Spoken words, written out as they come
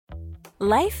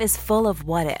Life is full of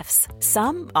what-ifs.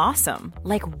 Some awesome,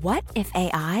 like what if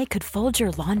AI could fold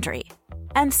your laundry?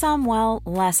 And some, well,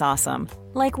 less awesome,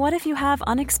 like what if you have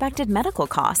unexpected medical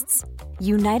costs?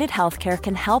 United Healthcare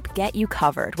can help get you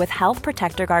covered with Health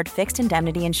Protector Guard fixed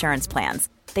indemnity insurance plans.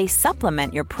 They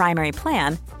supplement your primary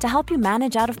plan to help you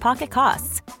manage out-of-pocket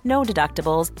costs. No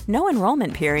deductibles, no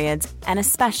enrollment periods, and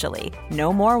especially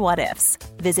no more what-ifs.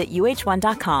 Visit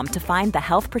uh1.com to find the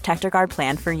Health Protector Guard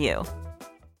plan for you.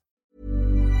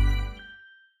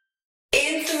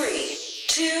 In 3,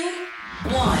 2,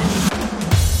 1.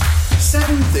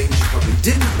 7 things you probably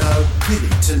didn't know you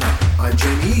need to know. I'm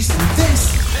Jamie East, and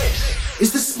this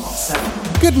is the Smart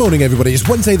 7. Good morning, everybody. It's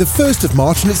Wednesday, the 1st of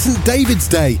March, and it's St. David's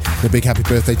Day. A big happy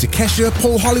birthday to Kesha,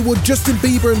 Paul Hollywood, Justin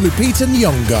Bieber, and Lupita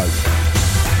Nyong'o.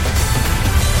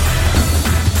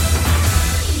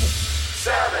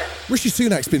 Rishi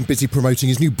Sunak's been busy promoting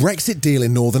his new Brexit deal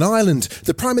in Northern Ireland.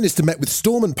 The Prime Minister met with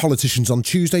Stormont politicians on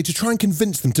Tuesday to try and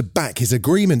convince them to back his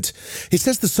agreement. He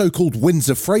says the so-called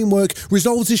Windsor Framework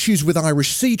resolves issues with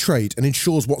Irish sea trade and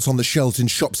ensures what's on the shelves in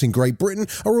shops in Great Britain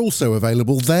are also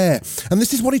available there. And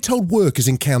this is what he told workers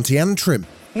in County Antrim.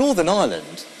 Northern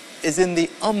Ireland is in the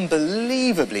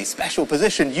unbelievably special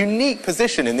position, unique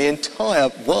position in the entire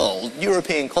world,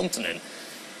 European continent,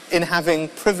 in having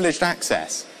privileged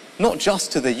access not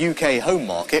just to the UK home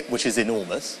market, which is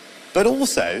enormous, but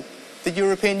also the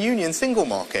European Union single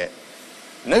market.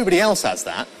 Nobody else has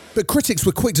that. But critics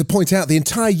were quick to point out the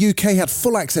entire UK had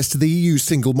full access to the EU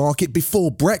single market before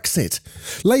Brexit.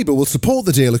 Labour will support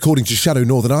the deal, according to Shadow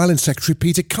Northern Ireland Secretary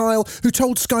Peter Kyle, who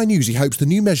told Sky News he hopes the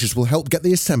new measures will help get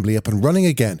the Assembly up and running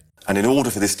again. And in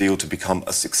order for this deal to become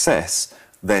a success,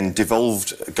 then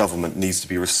devolved government needs to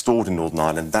be restored in Northern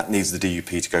Ireland. That needs the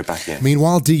DUP to go back in.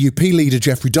 Meanwhile, DUP leader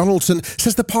Jeffrey Donaldson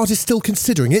says the party is still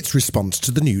considering its response to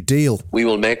the new deal. We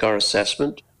will make our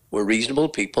assessment. We're reasonable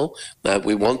people.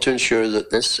 We want to ensure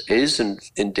that this is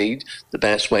indeed the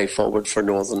best way forward for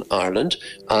Northern Ireland.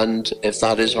 And if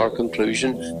that is our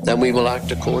conclusion, then we will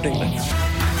act accordingly.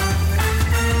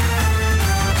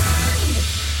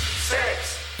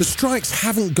 The strikes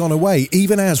haven't gone away,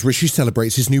 even as Rishi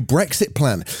celebrates his new Brexit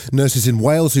plan. Nurses in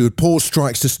Wales who had paused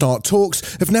strikes to start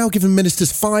talks have now given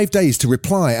ministers 5 days to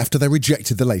reply after they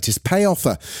rejected the latest pay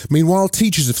offer. Meanwhile,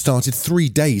 teachers have started 3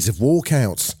 days of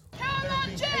walkouts. Come on,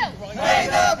 Jill! Pay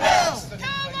the bills!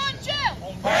 Come on,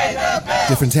 Jill! Pay the bills!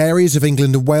 Different areas of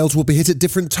England and Wales will be hit at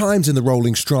different times in the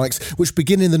rolling strikes, which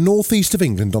begin in the northeast of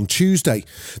England on Tuesday.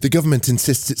 The government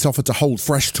insists it's offered to hold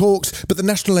fresh talks, but the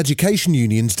National Education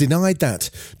Unions denied that.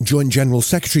 Joint General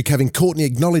Secretary Kevin Courtney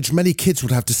acknowledged many kids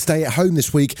would have to stay at home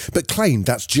this week, but claimed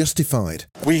that's justified.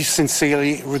 We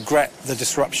sincerely regret the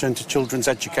disruption to children's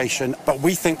education, but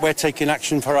we think we're taking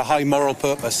action for a high moral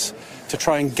purpose, to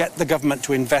try and get the government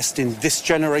to invest in this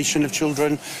generation of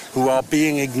children who are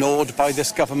being ignored by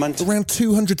this government. Around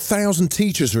 200,000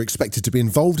 teachers are expected to be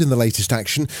involved in the latest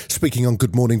action. Speaking on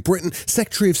Good Morning Britain,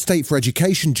 Secretary of State for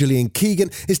Education Gillian Keegan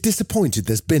is disappointed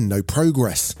there's been no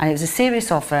progress. And it was a serious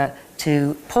offer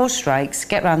to pause strikes,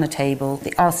 get round the table.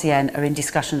 The RCN are in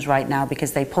discussions right now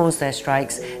because they paused their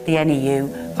strikes. The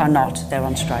NEU are not, they're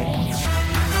on strike.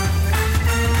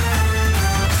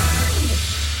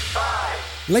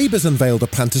 Labour's unveiled a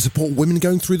plan to support women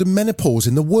going through the menopause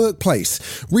in the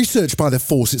workplace. Research by the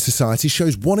Fawcett Society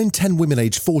shows 1 in 10 women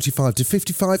aged 45 to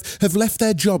 55 have left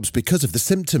their jobs because of the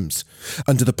symptoms.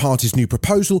 Under the party's new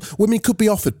proposal, women could be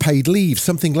offered paid leave,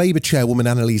 something Labour chairwoman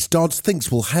Annalise Dodds thinks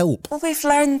will help. Well, we've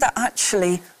learned that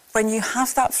actually, when you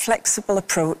have that flexible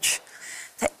approach,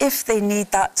 that if they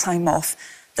need that time off,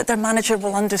 that their manager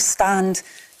will understand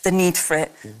the need for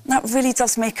it. And that really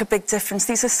does make a big difference.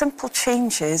 These are simple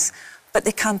changes, but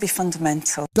they can be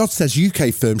fundamental. Dodd says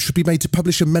UK firms should be made to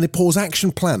publish a menopause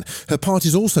action plan. Her party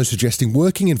is also suggesting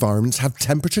working environments have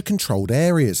temperature-controlled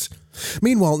areas.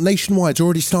 Meanwhile, Nationwide's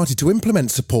already started to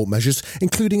implement support measures,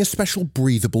 including a special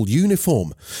breathable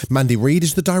uniform. Mandy Reid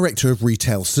is the Director of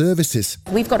Retail Services.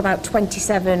 We've got about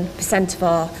 27% of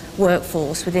our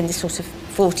workforce within this sort of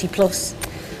 40-plus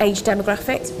age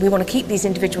demographic. We want to keep these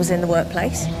individuals in the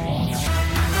workplace.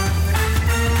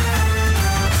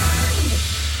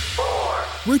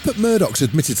 Rupert Murdoch's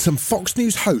admitted some Fox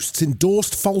News hosts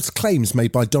endorsed false claims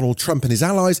made by Donald Trump and his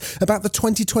allies about the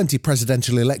 2020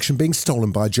 presidential election being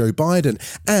stolen by Joe Biden,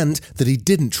 and that he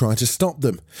didn't try to stop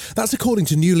them. That's according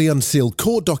to newly unsealed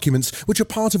court documents, which are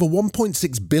part of a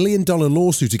 $1.6 billion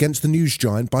lawsuit against the news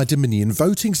giant by Dominion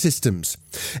Voting Systems.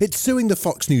 It's suing the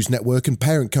Fox News network and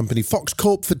parent company Fox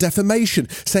Corp for defamation,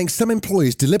 saying some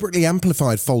employees deliberately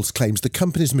amplified false claims the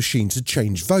company's machines had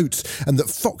changed votes, and that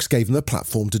Fox gave them the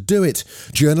platform to do it.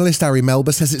 Journalist Ari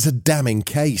Melba says it's a damning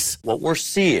case. What we're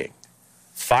seeing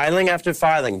Filing after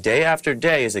filing, day after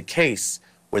day, is a case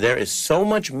where there is so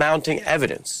much mounting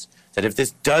evidence that if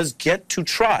this does get to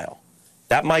trial,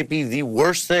 that might be the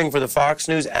worst thing for the Fox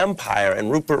News empire and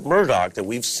Rupert Murdoch that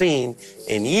we've seen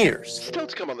in years. Still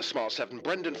to come on the Smart 7,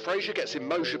 Brendan Fraser gets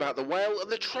emotional about the whale and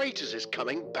the Traitors is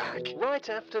coming back. Right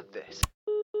after this.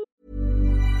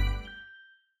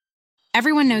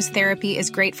 Everyone knows therapy is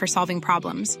great for solving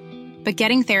problems, but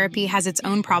getting therapy has its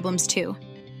own problems too,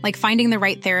 like finding the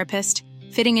right therapist,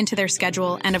 fitting into their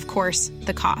schedule, and of course,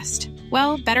 the cost.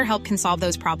 Well, BetterHelp can solve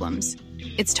those problems.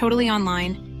 It's totally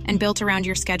online and built around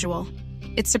your schedule.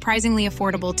 It's surprisingly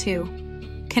affordable too.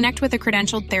 Connect with a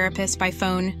credentialed therapist by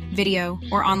phone, video,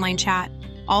 or online chat,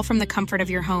 all from the comfort of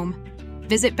your home.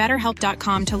 Visit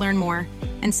BetterHelp.com to learn more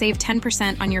and save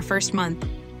 10% on your first month.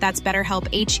 That's BetterHelp,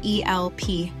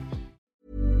 H-E-L-P.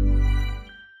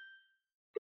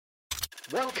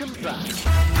 Welcome back.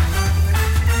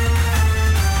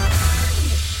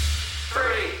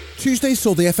 Tuesday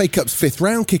saw the FA Cup's fifth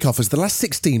round kick off as the last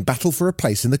 16 battle for a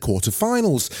place in the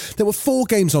quarter-finals. There were 4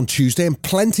 games on Tuesday and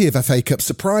plenty of FA Cup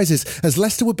surprises as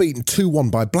Leicester were beaten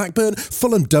 2-1 by Blackburn,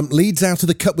 Fulham dumped Leeds out of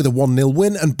the Cup with a 1-0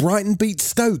 win and Brighton beat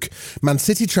Stoke. Man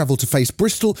City travelled to face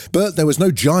Bristol, but there was no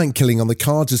giant killing on the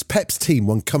cards as Pep's team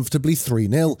won comfortably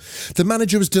 3-0. The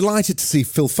manager was delighted to see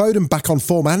Phil Foden back on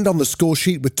form and on the score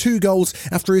sheet with 2 goals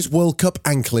after his World Cup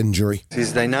ankle injury.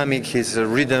 His dynamic, his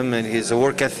rhythm and his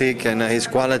work ethic and his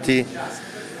quality. You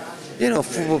know,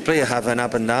 football players have an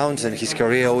up and downs, and his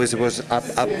career always was up.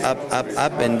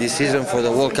 And this season for the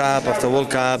World Cup, after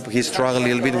World Cup, he struggled a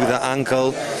little bit with the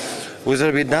ankle, was a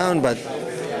little bit down, but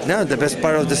now the best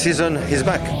part of the season, he's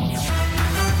back.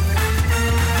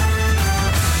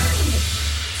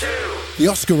 The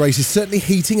Oscar race is certainly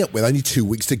heating up with only 2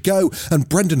 weeks to go, and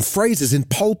Brendan Fraser's in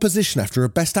pole position after a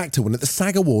Best Actor win at the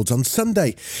SAG Awards on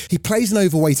Sunday. He plays an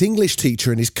overweight English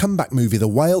teacher in his comeback movie The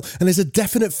Whale and is a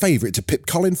definite favourite to pip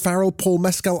Colin Farrell, Paul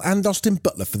Mescal and Austin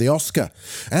Butler for the Oscar.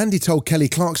 And he told Kelly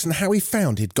Clarkson how he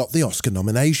found he'd got the Oscar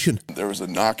nomination. There was a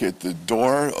knock at the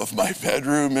door of my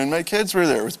bedroom and my kids were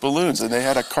there with balloons and they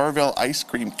had a Carvel ice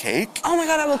cream cake. Oh my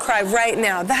God, I will cry right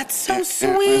now. That's so sweet.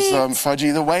 It was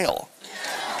Fudgy the Whale.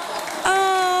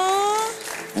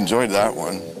 Enjoyed that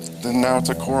one. And now it's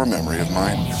a core memory of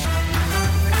mine.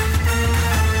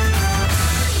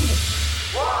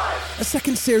 A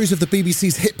second series of the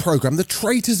BBC's hit programme The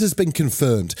Traitors has been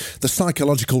confirmed. The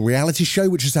psychological reality show,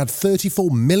 which has had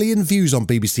 34 million views on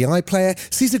BBC iPlayer,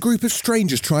 sees a group of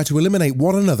strangers try to eliminate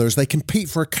one another as they compete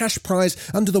for a cash prize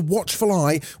under the watchful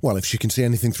eye, well, if she can see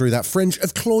anything through that fringe,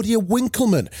 of Claudia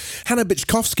Winkleman. Hannah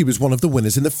Bichkowski was one of the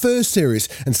winners in the first series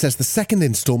and says the second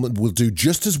instalment will do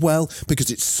just as well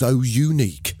because it's so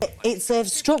unique. It's a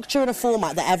structure and a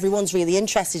format that everyone's really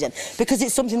interested in because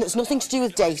it's something that's nothing to do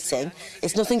with dating,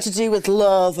 it's nothing to do with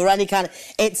love or any kind of...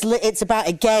 It's about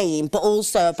a game, but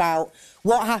also about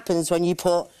what happens when you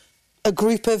put a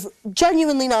group of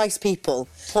genuinely nice people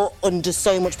put under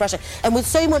so much pressure and with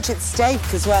so much at stake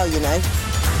as well, you know.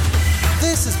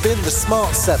 This has been The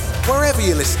Smart 7. Wherever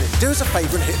you're listening, do us a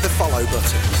favour and hit the follow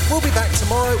button. We'll be back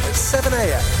tomorrow at 7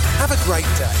 a.m. Have a great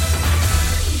day.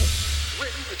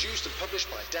 Written, produced and published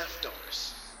by Daft Doris.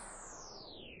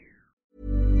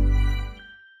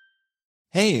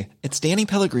 Hey, it's Danny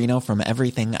Pellegrino from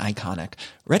Everything Iconic.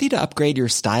 Ready to upgrade your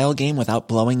style game without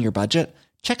blowing your budget?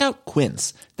 Check out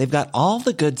Quince. They've got all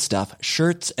the good stuff,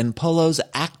 shirts and polos,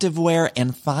 activewear,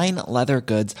 and fine leather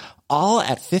goods, all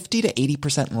at 50 to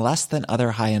 80% less than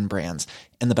other high-end brands.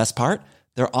 And the best part?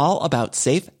 They're all about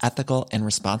safe, ethical, and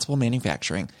responsible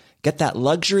manufacturing. Get that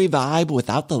luxury vibe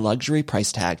without the luxury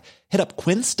price tag. Hit up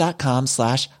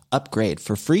quince.com/upgrade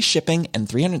for free shipping and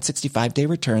 365-day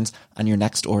returns on your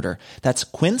next order. That's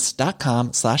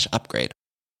quince.com/upgrade.